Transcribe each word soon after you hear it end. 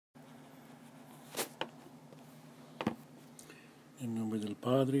En nombre del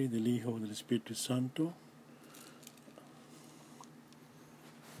Padre, del Hijo y del Espíritu Santo.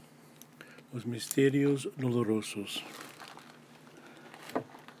 Los misterios dolorosos.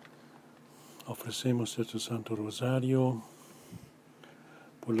 Ofrecemos este Santo Rosario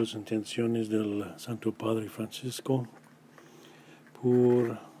por las intenciones del Santo Padre Francisco,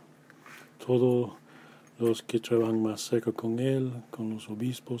 por todos los que trabajan más cerca con él, con los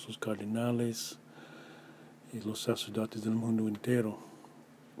obispos, los cardenales y los sacerdotes del mundo entero.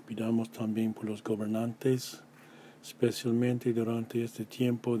 Pidamos también por los gobernantes, especialmente durante este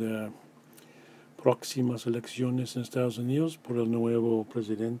tiempo de próximas elecciones en Estados Unidos, por el nuevo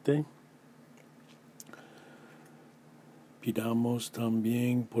presidente. Pidamos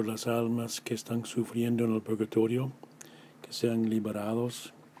también por las almas que están sufriendo en el purgatorio, que sean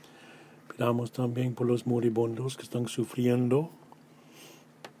liberados. Pidamos también por los moribundos que están sufriendo,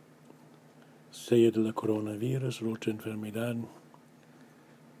 sea de la coronavirus o otra enfermedad.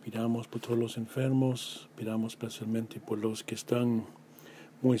 Pidamos por todos los enfermos, pidamos especialmente por los que están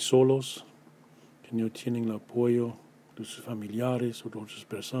muy solos, que no tienen el apoyo de sus familiares o de otras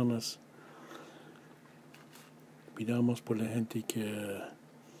personas. Pidamos por la gente que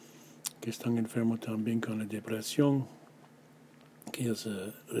están enfermos también con la depresión, que ellos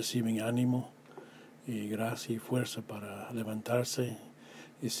reciben ánimo y gracia y fuerza para levantarse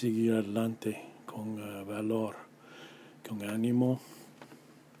y seguir adelante con valor, con ánimo.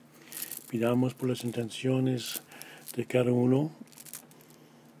 Pidamos por las intenciones de cada uno,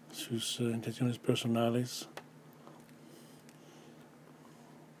 sus intenciones personales.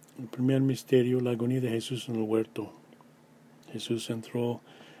 El primer misterio, la agonía de Jesús en el huerto. Jesús entró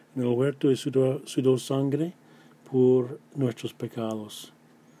en el huerto y sudó sangre por nuestros pecados.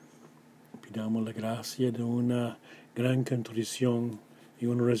 Pidamos la gracia de una gran contrición y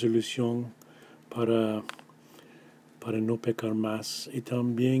una resolución para no pecar más, y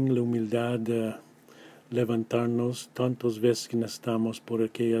también la humildad de levantarnos tantas veces que necesitamos,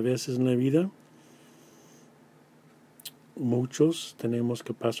 porque a veces en la vida muchos tenemos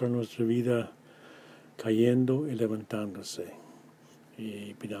que pasar nuestra vida cayendo y levantándose,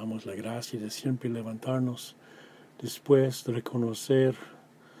 y pidamos la gracia de siempre levantarnos después de reconocer,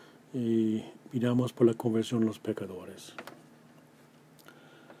 y pidamos por la conversión de los pecadores.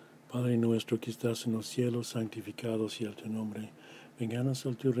 Padre nuestro que estás en los cielos, santificado sea tu nombre. Vénganos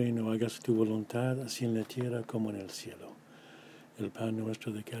a tu reino, hágase tu voluntad, así en la tierra como en el cielo. El pan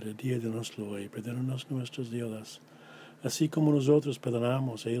nuestro de cada día, danoslo hoy. Perdónanos nuestras deudas, así como nosotros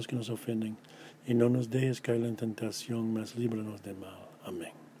perdonamos a ellos que nos ofenden. Y no nos dejes caer en tentación, mas líbranos del mal.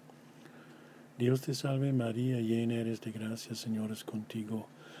 Amén. Dios te salve María, llena eres de gracia, Señor es contigo.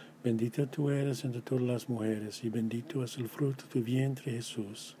 Bendita tú eres entre todas las mujeres, y bendito es el fruto de tu vientre,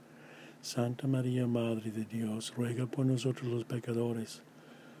 Jesús. Santa María, Madre de Dios, ruega por nosotros los pecadores,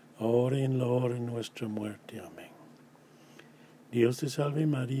 ahora y en la hora de nuestra muerte. Amén. Dios te salve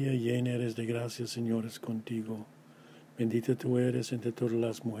María, llena eres de gracia, Señor es contigo. Bendita tú eres entre todas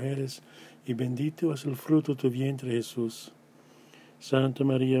las mujeres, y bendito es el fruto de tu vientre, Jesús. Santa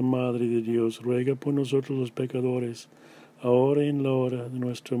María, Madre de Dios, ruega por nosotros los pecadores, ahora y en la hora de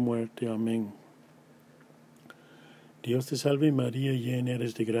nuestra muerte. Amén. Dios te salve María, llena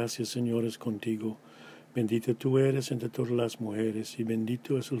eres de gracia, Señor es contigo. Bendita tú eres entre todas las mujeres, y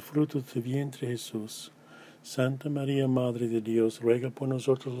bendito es el fruto de tu vientre, Jesús. Santa María, Madre de Dios, ruega por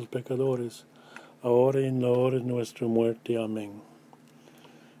nosotros los pecadores, ahora y en la hora de nuestra muerte. Amén.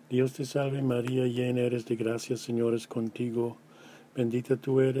 Dios te salve María, llena eres de gracia, Señor es contigo. Bendita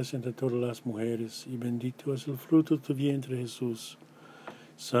tú eres entre todas las mujeres, y bendito es el fruto de tu vientre, Jesús.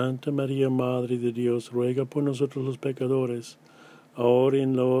 Santa María, Madre de Dios, ruega por nosotros los pecadores, ahora y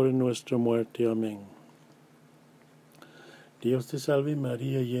en la hora de nuestra muerte. Amén. Dios te salve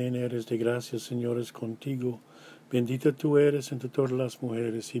María, llena eres de gracia, Señor es contigo. Bendita tú eres entre todas las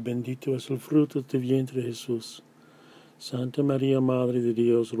mujeres, y bendito es el fruto de tu vientre, Jesús. Santa María, Madre de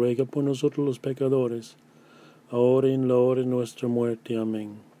Dios, ruega por nosotros los pecadores, ahora y en la hora de nuestra muerte.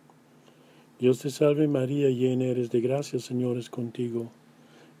 Amén. Dios te salve María, llena eres de gracia, Señor es contigo.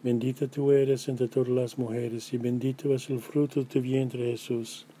 Bendita tú eres entre todas las mujeres, y bendito es el fruto de tu vientre,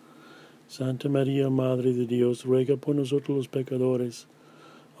 Jesús. Santa María, Madre de Dios, ruega por nosotros los pecadores,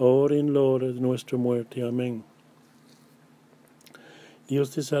 ahora y en la hora de nuestra muerte. Amén.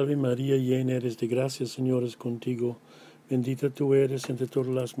 Dios te salve María, llena eres de gracia, Señor es contigo. Bendita tú eres entre todas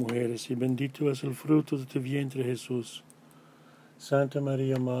las mujeres, y bendito es el fruto de tu vientre, Jesús. Santa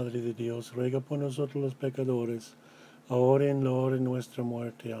María, Madre de Dios, ruega por nosotros los pecadores, ahora y en la hora de nuestra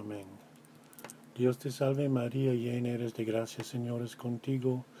muerte. Amén. Dios te salve María, llena eres de gracia, Señor es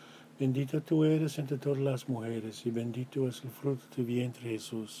contigo. Bendita tú eres entre todas las mujeres, y bendito es el fruto de tu vientre,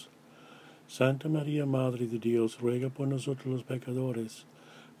 Jesús. Santa María, Madre de Dios, ruega por nosotros los pecadores,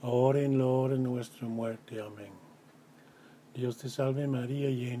 ahora y en la hora de nuestra muerte. Amén. Dios te salve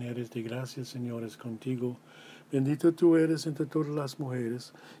María, llena eres de gracia, el Señor es contigo. Bendita tú eres entre todas las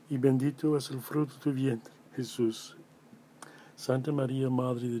mujeres, y bendito es el fruto de tu vientre, Jesús. Santa María,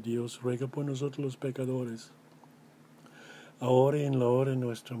 Madre de Dios, ruega por nosotros los pecadores, ahora y en la hora de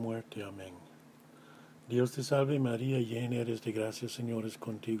nuestra muerte. Amén. Dios te salve María, llena eres de gracia, el Señor es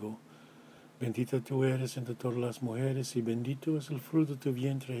contigo. Bendita tú eres entre todas las mujeres, y bendito es el fruto de tu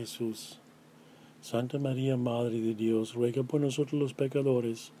vientre, Jesús. Santa María, Madre de Dios, ruega por nosotros los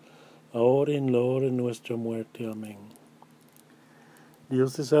pecadores, ahora y en la hora de nuestra muerte. Amén.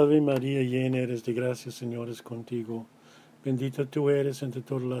 Dios te salve María, llena eres de gracia, el Señor es contigo. Bendita tú eres entre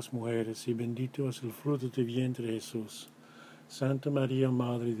todas las mujeres, y bendito es el fruto de tu vientre, Jesús. Santa María,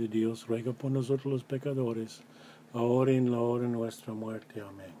 Madre de Dios, ruega por nosotros los pecadores, ahora y en la hora de nuestra muerte.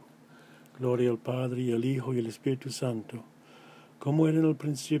 Amén. Gloria al Padre, y al Hijo, y al Espíritu Santo, como era en el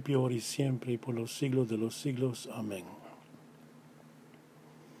principio, ahora y siempre, y por los siglos de los siglos. Amén.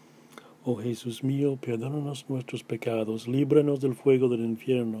 Oh Jesús mío, perdónanos nuestros pecados, líbranos del fuego del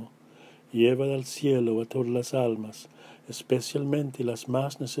infierno, y lleva al cielo a todas las almas, especialmente las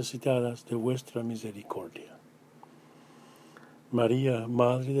más necesitadas de vuestra misericordia. María,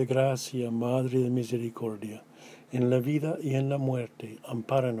 Madre de gracia, Madre de misericordia, en la vida y en la muerte,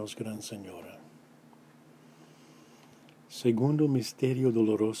 ampáranos, Gran Señora. Segundo misterio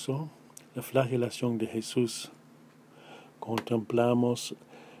doloroso, la flagelación de Jesús. Contemplamos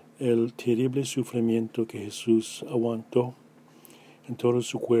el terrible sufrimiento que Jesús aguantó en todo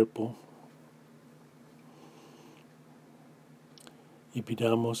su cuerpo y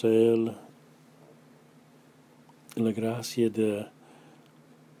pidamos a Él la gracia de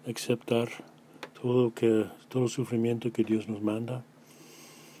aceptar todo el sufrimiento que Dios nos manda,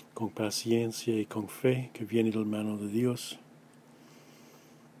 con paciencia y con fe que viene de la mano de Dios.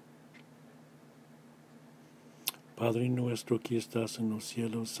 Padre nuestro que estás en los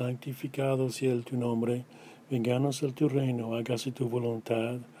cielos, santificado sea tu nombre, vénganos tu reino, hágase tu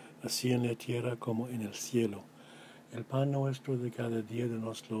voluntad, así en la tierra como en el cielo. El pan nuestro de cada día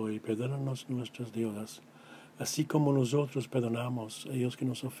danoslo hoy, perdónanos nuestras deudas, así como nosotros perdonamos a ellos que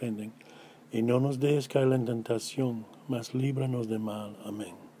nos ofenden, y no nos dejes caer en tentación, mas líbranos de mal.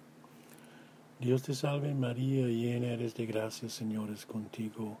 Amén. Dios te salve María, llena eres de gracia, el Señor es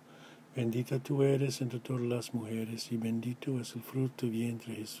contigo. Bendita tú eres entre todas las mujeres, y bendito es el fruto de tu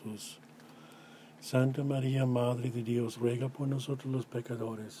vientre, Jesús. Santa María, Madre de Dios, ruega por nosotros los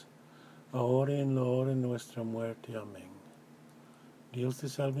pecadores, ahora y en la hora de nuestra muerte. Amén. Dios te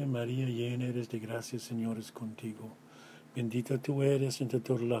salve María, llena eres de gracia, el Señor es contigo. Bendita tú eres entre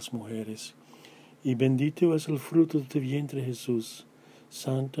todas las mujeres, y bendito es el fruto de tu vientre, Jesús.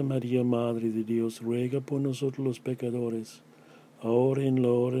 Santa María, Madre de Dios, ruega por nosotros los pecadores, ahora y en la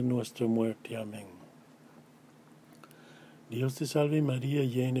hora de nuestra muerte. Amén. Dios te salve María,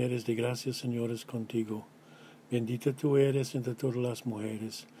 llena eres de gracia, el Señor es contigo. Bendita tú eres entre todas las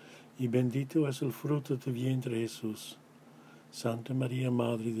mujeres, y bendito es el fruto de tu vientre, Jesús. Santa María,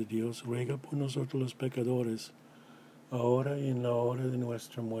 Madre de Dios, ruega por nosotros los pecadores, ahora y en la hora de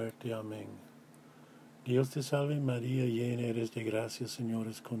nuestra muerte. Amén. Dios te salve María, llena eres de gracia, el Señor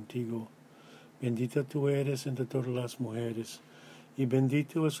es contigo. Bendita tú eres entre todas las mujeres, y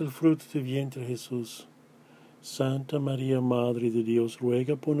bendito es el fruto de tu vientre, Jesús. Santa María, Madre de Dios,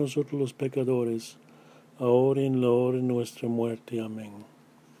 ruega por nosotros los pecadores, ahora y en la hora de nuestra muerte. Amén.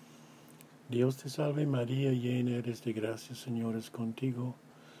 Dios te salve María, llena eres de gracia, el Señor es contigo.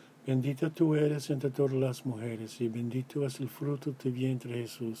 Bendita tú eres entre todas las mujeres, y bendito es el fruto de tu vientre,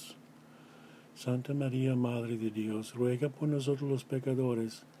 Jesús. Santa María, Madre de Dios, ruega por nosotros los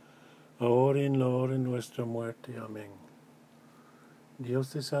pecadores, ahora y en la hora de nuestra muerte. Amén. Dios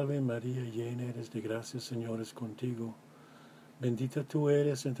te salve María, llena eres de gracia, el Señor es contigo. Bendita tú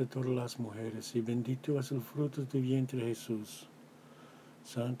eres entre todas las mujeres, y bendito es el fruto de tu vientre, Jesús.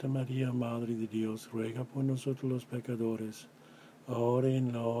 Santa María, Madre de Dios, ruega por nosotros los pecadores, ahora y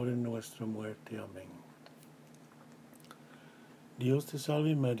en la hora de nuestra muerte. Amén. Dios te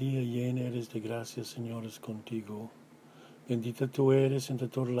salve María, llena eres de gracia, el Señor es contigo. Bendita tú eres entre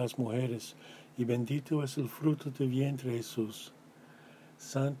todas las mujeres, y bendito es el fruto de tu vientre, Jesús.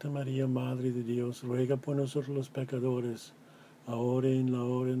 Santa María, Madre de Dios, ruega por nosotros los pecadores, ahora y en la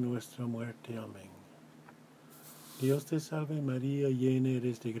hora de nuestra muerte. Amén. Dios te salve María, llena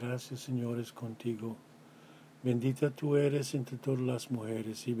eres de gracia, el Señor es contigo. Bendita tú eres entre todas las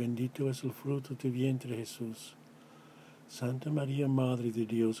mujeres, y bendito es el fruto de tu vientre, Jesús. Santa María, Madre de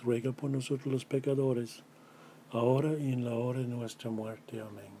Dios, ruega por nosotros los pecadores, ahora y en la hora de nuestra muerte.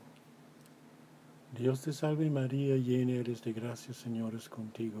 Amén. Dios te salve María, llena eres de gracia, Señor es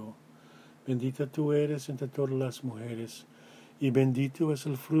contigo. Bendita tú eres entre todas las mujeres, y bendito es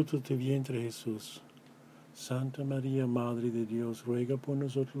el fruto de tu vientre Jesús. Santa María, Madre de Dios, ruega por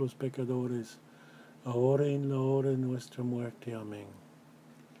nosotros los pecadores, ahora y en la hora de nuestra muerte. Amén.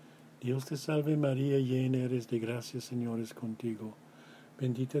 Dios te salve María, llena eres de gracia, Señor es contigo.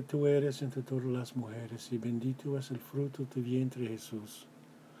 Bendita tú eres entre todas las mujeres, y bendito es el fruto de tu vientre Jesús.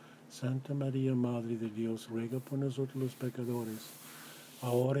 Santa María, Madre de Dios, ruega por nosotros los pecadores,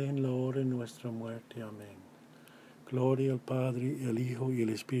 ahora y en la hora de nuestra muerte. Amén. Gloria al Padre, al Hijo y al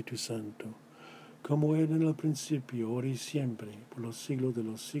Espíritu Santo, como era en el principio, ahora y siempre, por los siglos de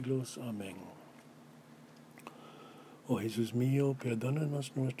los siglos. Amén. Oh Jesús mío,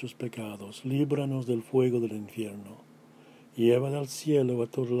 perdónanos nuestros pecados, líbranos del fuego del infierno, y lleva al cielo a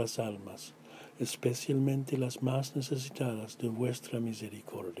todas las almas, especialmente las más necesitadas de vuestra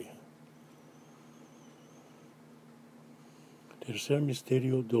misericordia. Tercer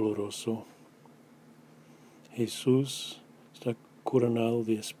misterio doloroso. Jesús está coronado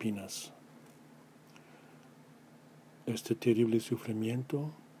de espinas. Este terrible sufrimiento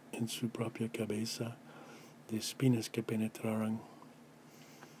en su propia cabeza, de espinas que penetraron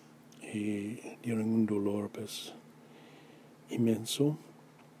y dieron un dolor inmenso.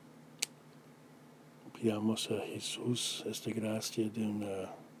 Pidamos a Jesús esta gracia de una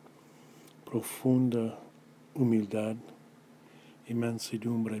profunda humildad y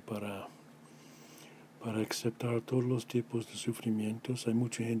mansedumbre para aceptar todos los tipos de sufrimientos. Hay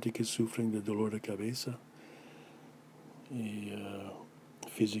mucha gente que sufre de dolor de cabeza y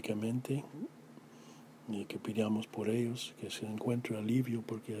físicamente, y que pidamos por ellos que se encuentre alivio,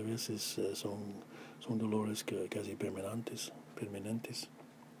 porque a veces son dolores casi permanentes.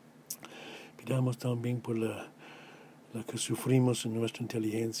 Pidamos también por la que sufrimos en nuestra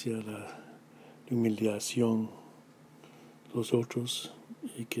inteligencia, la humillación de los otros,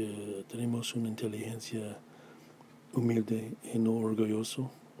 y que tenemos una inteligencia humilde y no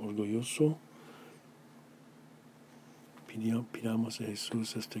orgulloso. Pidamos a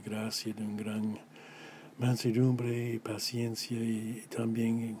Jesús esta gracia de un gran mansedumbre y paciencia, y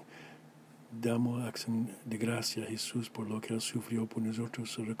también damos acción de gracia a Jesús por lo que Él sufrió por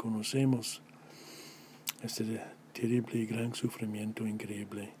nosotros. Reconocemos este terrible y gran sufrimiento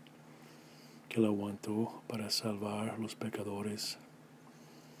increíble que Él aguantó para salvar a los pecadores.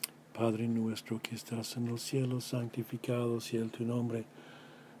 Padre nuestro que estás en los cielos, santificado sea tu nombre.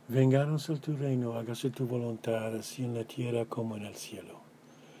 Vénganos a tu reino, hágase tu voluntad, así en la tierra como en el cielo.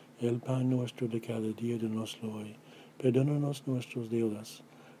 El pan nuestro de cada día danoslo hoy. Perdónanos nuestras deudas,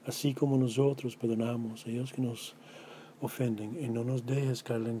 así como nosotros perdonamos a ellos que nos ofenden, y no nos dejes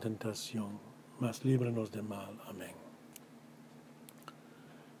caer en tentación, mas líbranos del mal. Amén.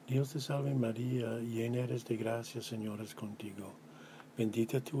 Dios te salve María, llena eres de gracia, Señor es contigo.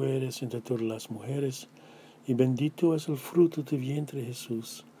 Bendita tú eres entre todas las mujeres, y bendito es el fruto de tu vientre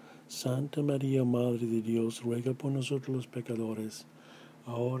Jesús. Santa María, Madre de Dios, ruega por nosotros los pecadores,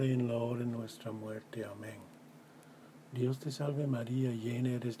 ahora y en la hora de nuestra muerte. Amén. Dios te salve María,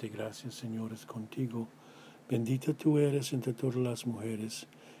 llena eres de gracia, Señor es contigo. Bendita tú eres entre todas las mujeres,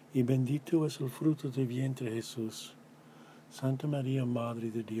 y bendito es el fruto de tu vientre Jesús. Santa María,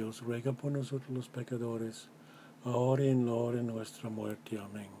 Madre de Dios, ruega por nosotros los pecadores, ahora y en la hora de nuestra muerte.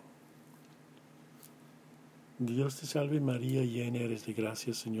 Amén. Dios te salve María, llena eres de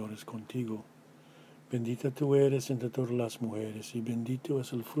gracia, Señor es contigo. Bendita tú eres entre todas las mujeres, y bendito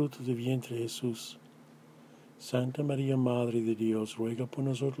es el fruto de tu vientre Jesús. Santa María, Madre de Dios, ruega por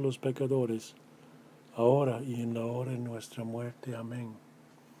nosotros los pecadores, ahora y en la hora de nuestra muerte. Amén.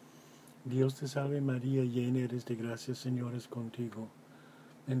 Dios te salve María, llena eres de gracia, Señor es contigo.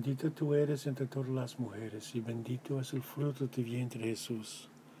 Bendita tú eres entre todas las mujeres, y bendito es el fruto de tu vientre Jesús.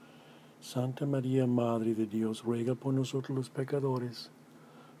 Santa María, Madre de Dios, ruega por nosotros los pecadores,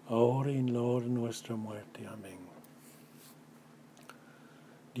 ahora y en la hora de nuestra muerte. Amén.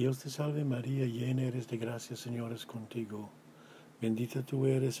 Dios te salve María, llena eres de gracia, Señor es contigo. Bendita tú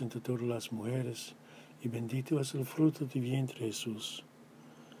eres entre todas las mujeres, y bendito es el fruto de tu vientre Jesús.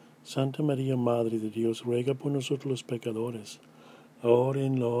 Santa María, Madre de Dios, ruega por nosotros los pecadores, ahora y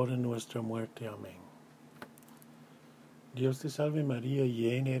en la hora de nuestra muerte. Amén. Dios te salve María,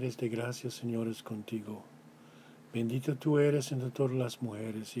 llena eres de gracia, Señor es contigo. Bendita tú eres entre todas las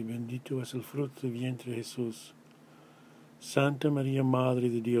mujeres, y bendito es el fruto de tu vientre Jesús. Santa María, Madre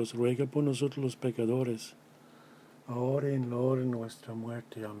de Dios, ruega por nosotros los pecadores, ahora y en la hora de nuestra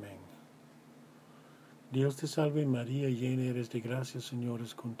muerte. Amén. Dios te salve María, llena eres de gracia, Señor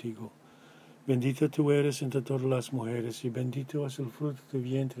es contigo. Bendita tú eres entre todas las mujeres, y bendito es el fruto de tu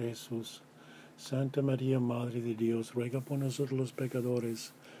vientre, Jesús. Santa María, Madre de Dios, ruega por nosotros los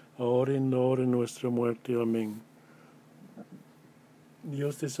pecadores, ahora y en la hora de nuestra muerte. Amén.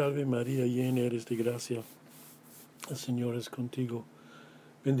 Dios te salve María, llena eres de gracia, el Señor es contigo.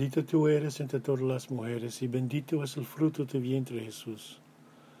 Bendita tú eres entre todas las mujeres, y bendito es el fruto de tu vientre, Jesús.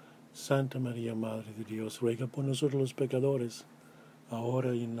 Santa María, Madre de Dios, ruega por nosotros los pecadores,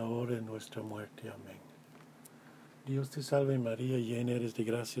 ahora y en la hora de nuestra muerte. Amén. Dios te salve María, llena eres de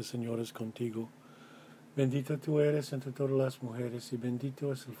gracia, Señor es contigo. Bendita tú eres entre todas las mujeres, y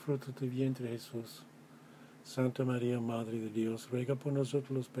bendito es el fruto de tu vientre, Jesús. Santa María, Madre de Dios, ruega por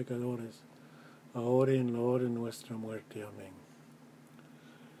nosotros los pecadores, ahora y en la hora de nuestra muerte. Amén.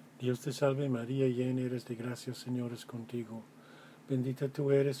 Dios te salve María, llena eres de gracia, Señor es contigo. Bendita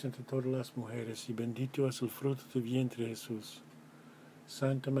tú eres entre todas las mujeres, y bendito es el fruto de tu vientre, Jesús.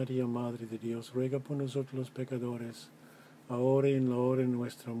 Santa María, Madre de Dios, ruega por nosotros los pecadores, ahora y en la hora de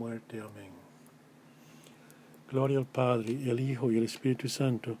nuestra muerte. Amén. Gloria al Padre, el Hijo y el Espíritu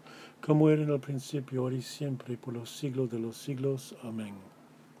Santo, como era en el principio, ahora y siempre, por los siglos de los siglos. Amén.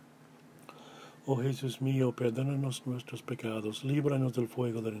 Oh Jesús mío, perdónanos nuestros pecados, líbranos del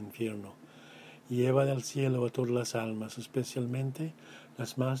fuego del infierno, y lleva al cielo a todas las almas, especialmente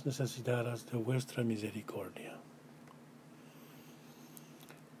las más necesitadas de vuestra misericordia.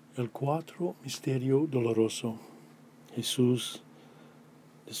 El 4, Misterio Doloroso. Jesús,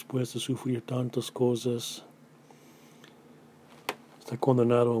 después de sufrir tantas cosas, está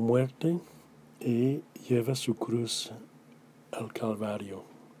condenado a muerte y lleva su cruz al Calvario.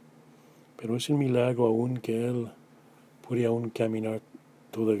 Pero es un milagro aún que Él puede aún caminar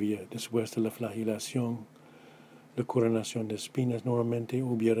todavía después de la flagelación, la coronación de espinas. Normalmente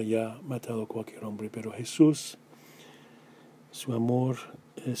hubiera ya matado a cualquier hombre, pero Jesús, su amor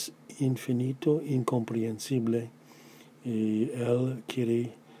es infinito, incomprensible, y Él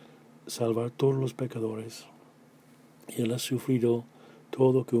quiere salvar a todos los pecadores. Y Él ha sufrido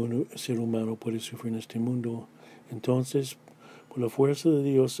todo lo que un ser humano puede sufrir en este mundo. Entonces, por la fuerza de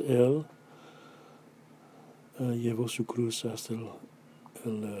Dios, Él llevó su cruz hasta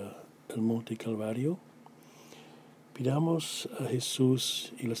el monte Calvario. Pidamos a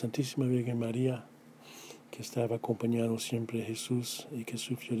Jesús y la Santísima Virgen María, que estaba acompañando siempre a Jesús y que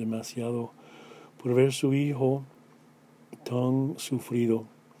sufrió demasiado por ver a su Hijo tan sufrido.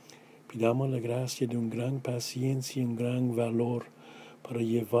 Pidamos la gracia de una gran paciencia y un gran valor para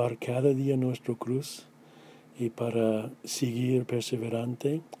llevar cada día nuestra cruz y para seguir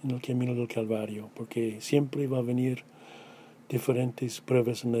perseverante en el camino del Calvario, porque siempre va a venir diferentes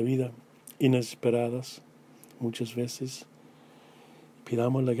pruebas en la vida, inesperadas muchas veces.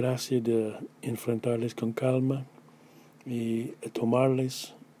 Pidamos la gracia de enfrentarles con calma y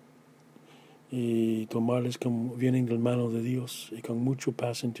tomarles como vienen del mano de Dios y con mucha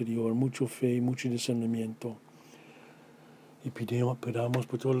paz interior, mucha fe, mucho discernimiento. Y pidamos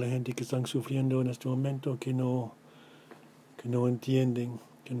por toda la gente que están sufriendo en este momento, que no entienden,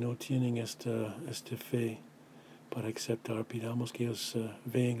 que no tienen esta fe para aceptar. Pidamos que ellos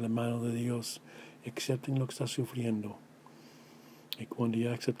vean la mano de Dios, acepten lo que está sufriendo. Y cuando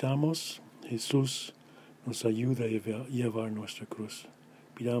ya aceptamos, Jesús nos ayuda a llevar nuestra cruz.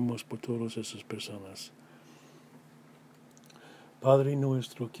 Pidamos por todas esas personas. Padre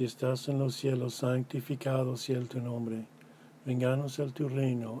nuestro que estás en los cielos, santificado sea tu nombre. Vénganos a tu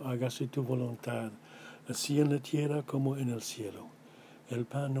reino, hágase tu voluntad, así en la tierra como en el cielo. El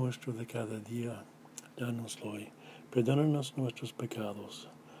pan nuestro de cada día, dánoslo hoy. Perdónanos nuestros pecados,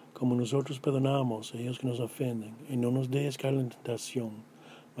 como nosotros perdonamos a ellos que nos ofenden, y no nos dejes caer en tentación,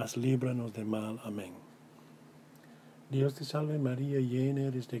 mas líbranos del mal. Amén. Dios te salve María, llena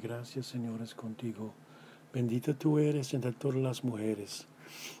eres de gracia, Señor es contigo. Bendita tú eres entre todas las mujeres,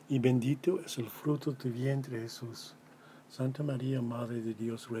 y bendito es el fruto de tu vientre, Jesús. Santa María, Madre de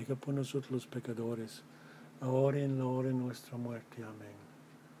Dios, ruega por nosotros los pecadores, ahora y en la hora de nuestra muerte. Amén.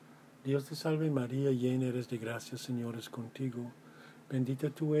 Dios te salve María, llena eres de gracia, Señor es contigo. Bendita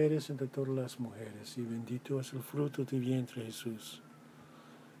tú eres entre todas las mujeres, y bendito es el fruto de tu vientre, Jesús.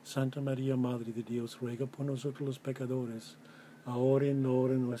 Santa María, Madre de Dios, ruega por nosotros los pecadores, ahora y en la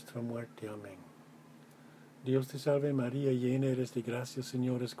hora de nuestra muerte. Amén. Dios te salve María, llena eres de gracia,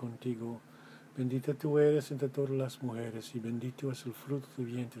 Señor es contigo. Bendita tú eres entre todas las mujeres, y bendito es el fruto de tu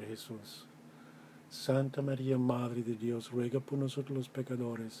vientre, Jesús. Santa María, Madre de Dios, ruega por nosotros los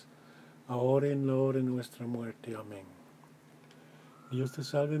pecadores, ahora y en la hora de nuestra muerte. Amén. Dios te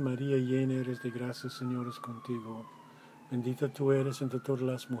salve María, llena eres de gracia, Señor es contigo. Bendita tú eres entre todas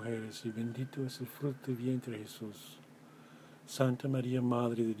las mujeres, y bendito es el fruto de tu vientre, Jesús. Santa María,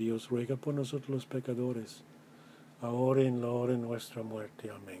 Madre de Dios, ruega por nosotros los pecadores, ahora y en la hora de nuestra muerte.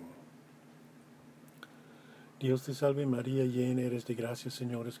 Amén. Dios te salve María, llena eres de gracia, el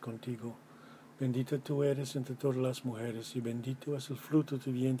Señor es contigo. Bendita tú eres entre todas las mujeres, y bendito es el fruto de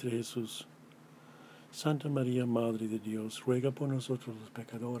tu vientre, Jesús. Santa María, Madre de Dios, ruega por nosotros los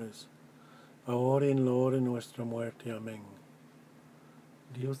pecadores, ahora y en la hora de nuestra muerte. Amén.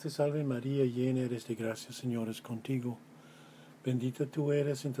 Dios te salve María, llena eres de gracia, el Señor es contigo. Bendita tú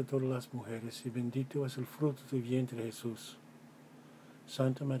eres entre todas las mujeres, y bendito es el fruto de tu vientre, Jesús.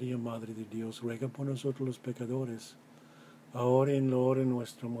 Santa María, Madre de Dios, ruega por nosotros los pecadores, ahora y en la hora de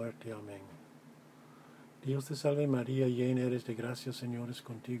nuestra muerte. Amén. Dios te salve María, llena eres de gracia, el Señor es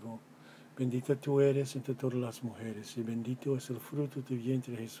contigo. Bendita tú eres entre todas las mujeres, y bendito es el fruto de tu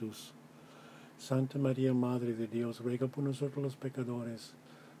vientre, Jesús. Santa María, Madre de Dios, ruega por nosotros los pecadores,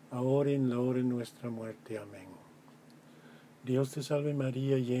 ahora y en la hora de nuestra muerte. Amén. Dios te salve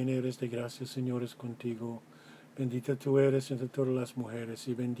María, llena eres de gracia, el Señor es contigo. Bendita tú eres entre todas las mujeres,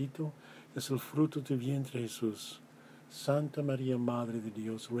 y bendito es el fruto de tu vientre, Jesús. Santa María, Madre de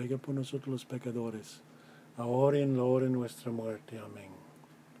Dios, ruega por nosotros los pecadores, ahora y en la hora de nuestra muerte. Amén.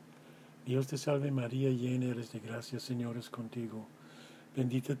 Dios te salve María, llena eres de gracia, el Señor es contigo.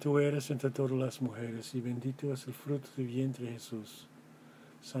 Bendita tú eres entre todas las mujeres, y bendito es el fruto de tu vientre, Jesús.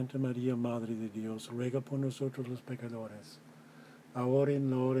 Santa María, Madre de Dios, ruega por nosotros los pecadores, ahora y en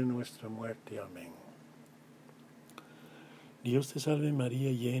la hora de nuestra muerte. Amén. Dios te salve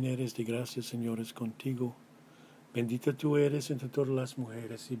María, llena eres de gracia, el Señor es contigo. Bendita tú eres entre todas las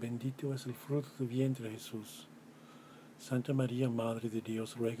mujeres, y bendito es el fruto de tu vientre, Jesús. Santa María, Madre de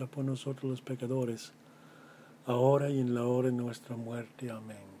Dios, ruega por nosotros los pecadores, ahora y en la hora de nuestra muerte.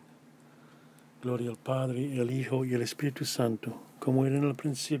 Amén. Gloria al Padre, y al Hijo, y al Espíritu Santo, como era en el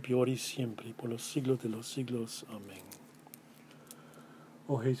principio, ahora y siempre, y por los siglos de los siglos. Amén.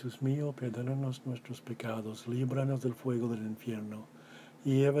 Oh Jesús mío, perdónanos nuestros pecados, líbranos del fuego del infierno,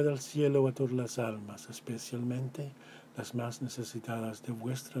 y lleva del cielo a todas las almas, especialmente las más necesitadas de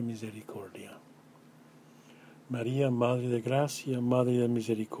vuestra misericordia. María, Madre de Gracia, Madre de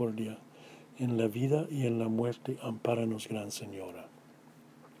Misericordia, en la vida y en la muerte, ampáranos, Gran Señora.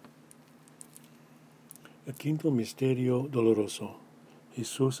 El quinto misterio doloroso.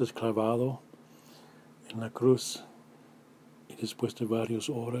 Jesús es clavado en la cruz, y después de varias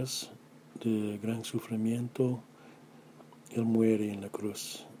horas de gran sufrimiento, Él muere en la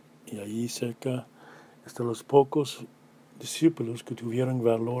cruz. Y allí cerca están los pocos discípulos que tuvieron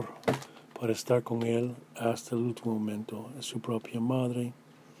valor para estar con Él hasta el último momento. Su propia madre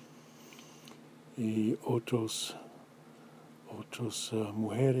y otras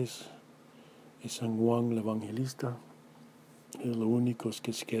mujeres, y San Juan el Evangelista, los únicos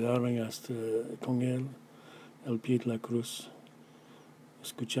que se quedaron hasta con Él al pie de la cruz,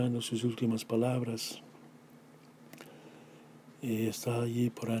 escuchando sus últimas palabras. Y está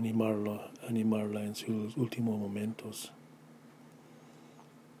allí por animarla en sus últimos momentos.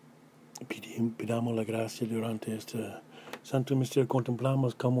 Pidamos la gracia durante este santo misterio.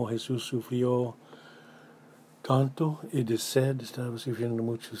 Contemplamos cómo Jesús sufrió tanto y de sed, estaba sufriendo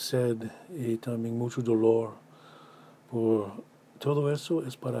mucho sed y también mucho dolor. Por todo eso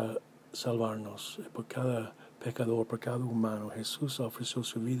es para salvarnos. Por cada pecador, por cada humano, Jesús ofreció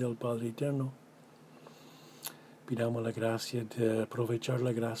su vida al Padre Eterno. Pidamos la gracia de aprovechar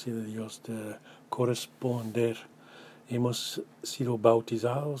la gracia de Dios, de corresponder. Hemos sido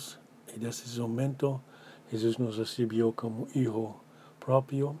bautizados y desde ese momento Jesús nos recibió como hijo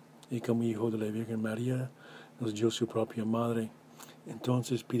propio y como hijo de la Virgen María, nos dio su propia madre.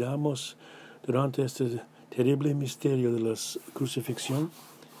 Entonces pidamos durante este terrible misterio de la crucifixión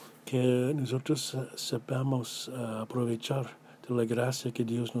que nosotros sepamos aprovechar de la gracia que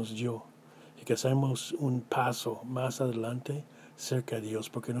Dios nos dio, y que hacemos un paso más adelante cerca de Dios,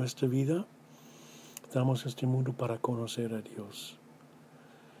 porque en nuestra vida estamos en este mundo para conocer a Dios.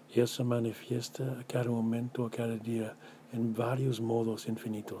 Y Él se manifiesta a cada momento, a cada día, en varios modos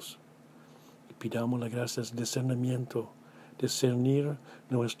infinitos. Y pidamos la gracia de discernimiento, discernir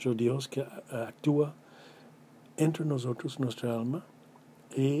nuestro Dios que actúa entre nosotros, nuestra alma,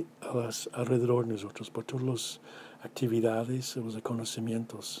 y alrededor de nosotros, por todas las actividades, los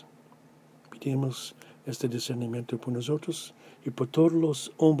conocimientos. Pedimos este discernimiento por nosotros y por todos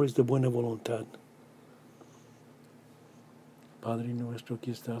los hombres de buena voluntad. Padre nuestro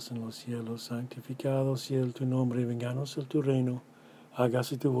que estás en los cielos, santificado sea tu nombre, venganos a tu reino,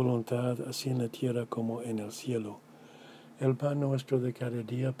 hágase tu voluntad, así en la tierra como en el cielo. El pan nuestro de cada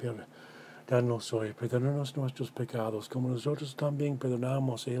día, Danos hoy, perdónanos nuestros pecados, como nosotros también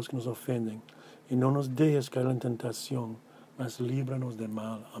perdonamos a ellos que nos ofenden, y no nos dejes caer en tentación, mas líbranos del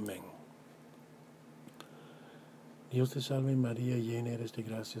mal. Amén. Dios te salve María, llena eres de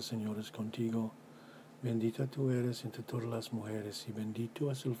gracia, Señor es contigo. Bendita tú eres entre todas las mujeres, y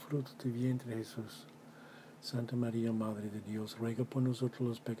bendito es el fruto de tu vientre, Jesús. Santa María, Madre de Dios, ruega por nosotros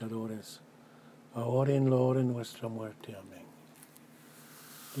los pecadores, ahora y en la hora de nuestra muerte. Amén.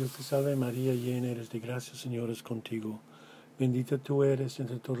 Dios te salve María, llena eres de gracia, Señor es contigo. Bendita tú eres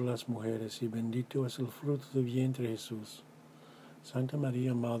entre todas las mujeres, y bendito es el fruto de tu vientre, Jesús. Santa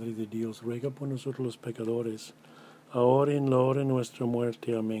María, Madre de Dios, ruega por nosotros los pecadores, ahora y en la hora de nuestra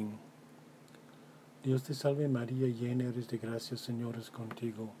muerte. Amén. Dios te salve María, llena eres de gracia, Señor es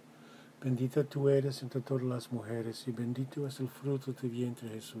contigo. Bendita tú eres entre todas las mujeres, y bendito es el fruto de tu vientre,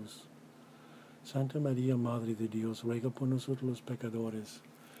 Jesús. Santa María, Madre de Dios, ruega por nosotros los pecadores,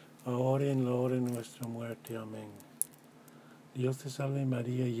 ahora y en la hora de nuestra muerte. Amén. Dios te salve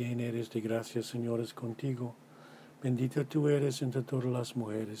María, llena eres de gracia, Señor es contigo. Bendita tú eres entre todas las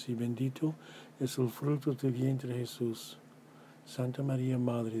mujeres, y bendito es el fruto de tu vientre, Jesús. Santa María,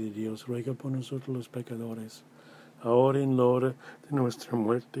 Madre de Dios, ruega por nosotros los pecadores, ahora y en la hora de nuestra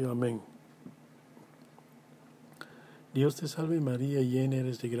muerte. Amén. Dios te salve María, llena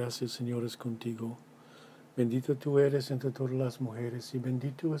eres de gracia, el Señor es contigo. Bendita tú eres entre todas las mujeres, y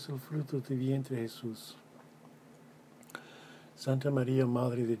bendito es el fruto de tu vientre, Jesús. Santa María,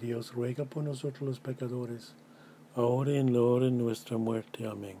 Madre de Dios, ruega por nosotros los pecadores, ahora y en la hora de nuestra muerte.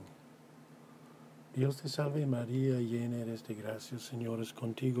 Amén. Dios te salve María, llena eres de gracia, el Señor es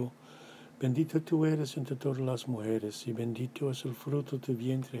contigo. Bendita tú eres entre todas las mujeres, y bendito es el fruto de tu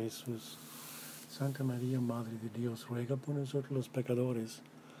vientre, Jesús. Santa María, Madre de Dios, ruega por nosotros los pecadores,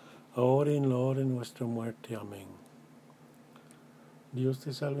 ahora y en la hora de nuestra muerte. Amén. Dios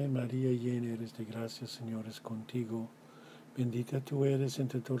te salve María, llena eres de gracia, Señor es contigo. Bendita tú eres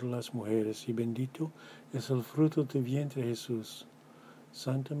entre todas las mujeres, y bendito es el fruto de tu vientre, Jesús.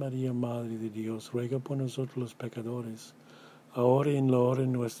 Santa María, Madre de Dios, ruega por nosotros los pecadores, ahora y en la hora de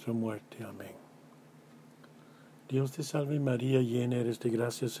nuestra muerte. Amén. Dios te salve María, llena eres de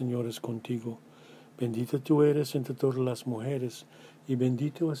gracia, Señor es contigo. Bendita tú eres entre todas las mujeres, y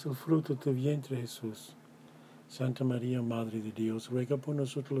bendito es el fruto de tu vientre, Jesús. Santa María, Madre de Dios, ruega por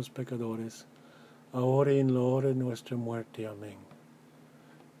nosotros los pecadores, ahora y en la hora de nuestra muerte. Amén.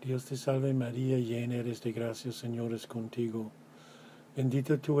 Dios te salve María, llena eres de gracia, Señor es contigo.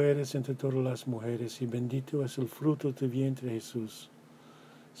 Bendita tú eres entre todas las mujeres, y bendito es el fruto de tu vientre, Jesús.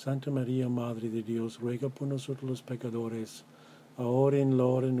 Santa María, Madre de Dios, ruega por nosotros los pecadores, ahora y en la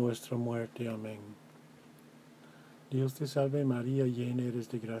hora de nuestra muerte. Amén. Dios te salve María, llena eres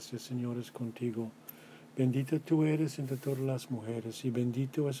de gracia, Señor es contigo. Bendita tú eres entre todas las mujeres, y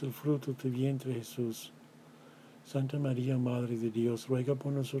bendito es el fruto de tu vientre, Jesús. Santa María, Madre de Dios, ruega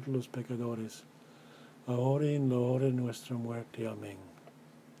por nosotros los pecadores, ahora y en la hora de nuestra muerte. Amén.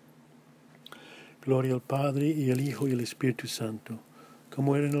 Gloria al Padre, y al Hijo, y al Espíritu Santo,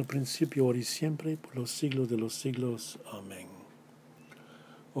 como era en el principio, ahora y siempre, por los siglos de los siglos. Amén.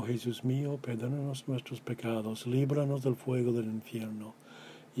 Oh Jesús mío, perdónanos nuestros pecados, líbranos del fuego del infierno,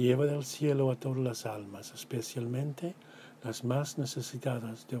 y lleva del cielo a todas las almas, especialmente las más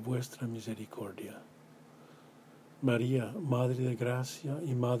necesitadas de vuestra misericordia. María, Madre de gracia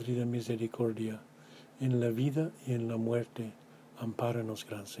y Madre de misericordia, en la vida y en la muerte, ampáranos,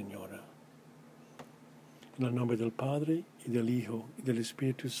 Gran Señora. En el nombre del Padre, y del Hijo, y del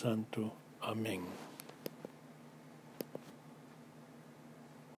Espíritu Santo. Amén.